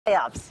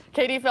Playoffs.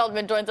 Katie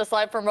Feldman joins us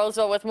live from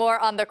Roseville with more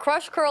on the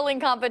crush curling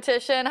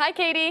competition. Hi,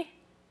 Katie.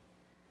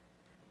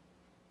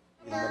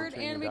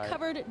 And we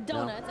covered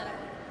donuts. No.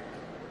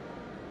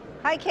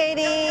 Hi,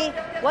 Katie.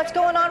 What's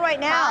going on right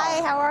now?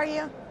 Hi, how are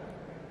you?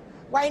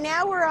 Right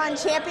now we're on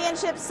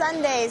Championship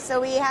Sunday,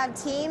 so we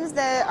have teams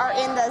that are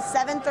in the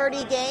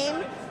 7:30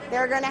 game.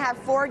 They're going to have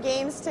 4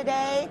 games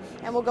today,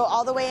 and we'll go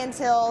all the way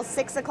until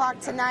 6 o'clock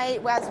tonight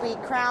as we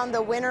crown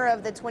the winner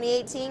of the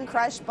 2018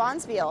 Crush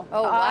Bonspiel.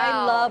 Oh, wow.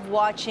 I love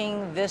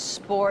watching this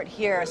sport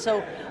here.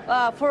 So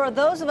for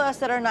those of us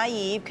that are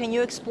naive, can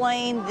you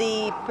explain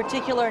the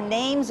particular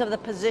names of the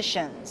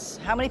positions?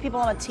 How many people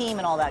on a team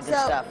and all that good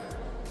stuff?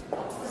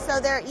 So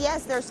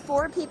there's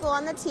 4 people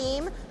on the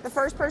team. The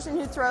first person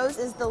who throws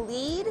is the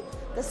lead.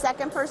 The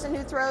second person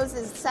who throws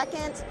is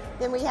second.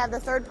 Then we have the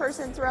third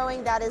person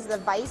throwing, that is the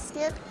vice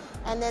skip.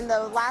 And then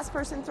the last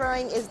person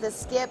throwing is the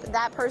skip.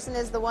 That person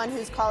is the one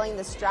who's calling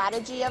the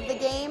strategy of the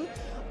game.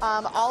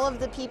 All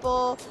of the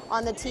people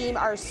on the team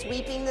are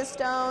sweeping the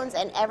stones,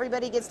 and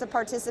everybody gets to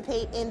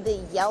participate in the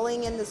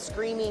yelling and the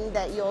screaming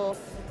that you'll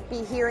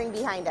be hearing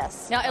behind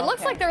us. Now, it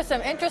looks like there's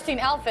some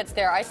interesting outfits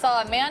there. I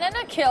saw a man in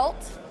a kilt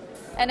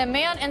and a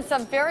man in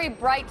some very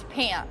bright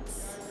pants.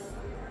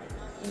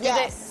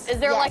 Yes. Is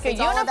there like a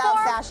uniform? It's all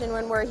about fashion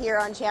when we're here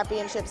on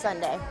Championship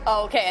Sunday.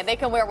 Oh, okay, and they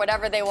can wear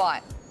whatever they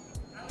want.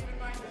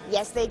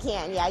 Yes, they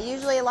can. Yeah,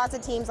 usually lots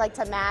of teams like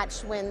to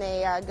match when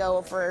they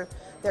go for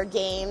their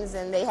games,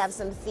 and they have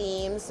some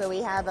themes. So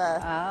we have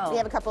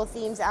a couple of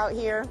themes out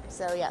here.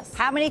 So yes.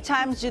 How many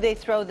times do they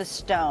throw the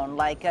stone?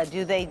 Like,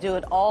 do they do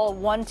it all?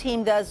 One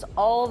team does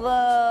all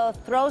the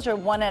throws, or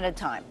one at a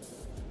time?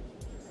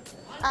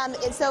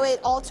 So it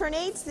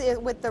alternates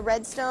with the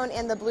red stone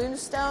and the blue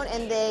stone,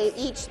 and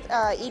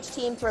each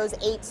team throws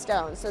 8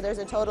 stones. So there's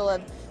a total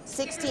of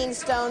 16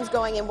 stones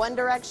going in one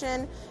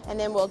direction, and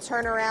then we'll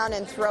turn around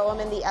and throw them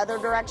in the other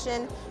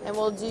direction, and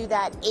we'll do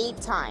that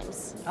 8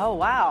 times. Oh,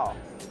 wow.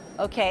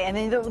 Okay, and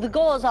then the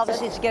goal is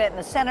obviously to get it in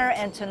the center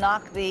and to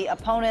knock the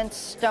opponent's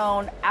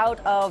stone out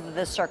of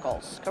the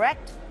circles,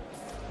 correct?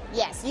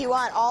 Yes, you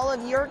want all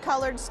of your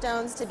colored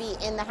stones to be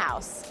in the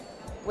house,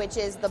 which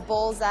is the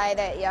bullseye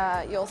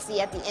that you'll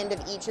see at the end of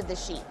each of the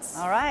sheets.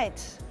 All right.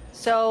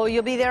 So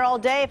you'll be there all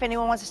day if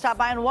anyone wants to stop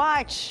by and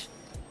watch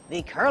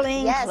the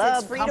curling club competition. Yes,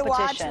 it's free to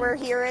watch. We're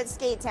here at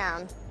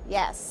Skatetown.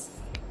 Yes.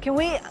 Can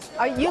we,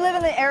 you live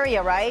in the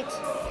area, right?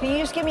 Can you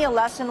just give me a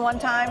lesson one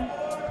time?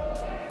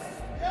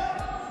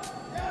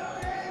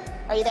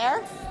 Are you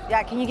there?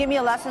 Yeah, can you give me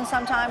a lesson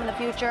sometime in the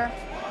future?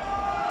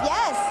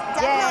 Yes,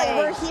 definitely.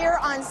 Yay. We're here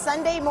on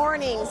Sunday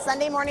mornings.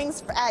 Sunday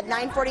mornings at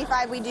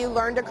 9:45 we do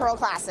Learn to Curl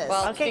classes.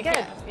 Well, okay,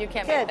 good. You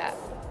can't make that.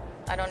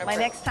 I don't know. My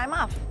next time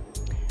off.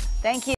 Thank you.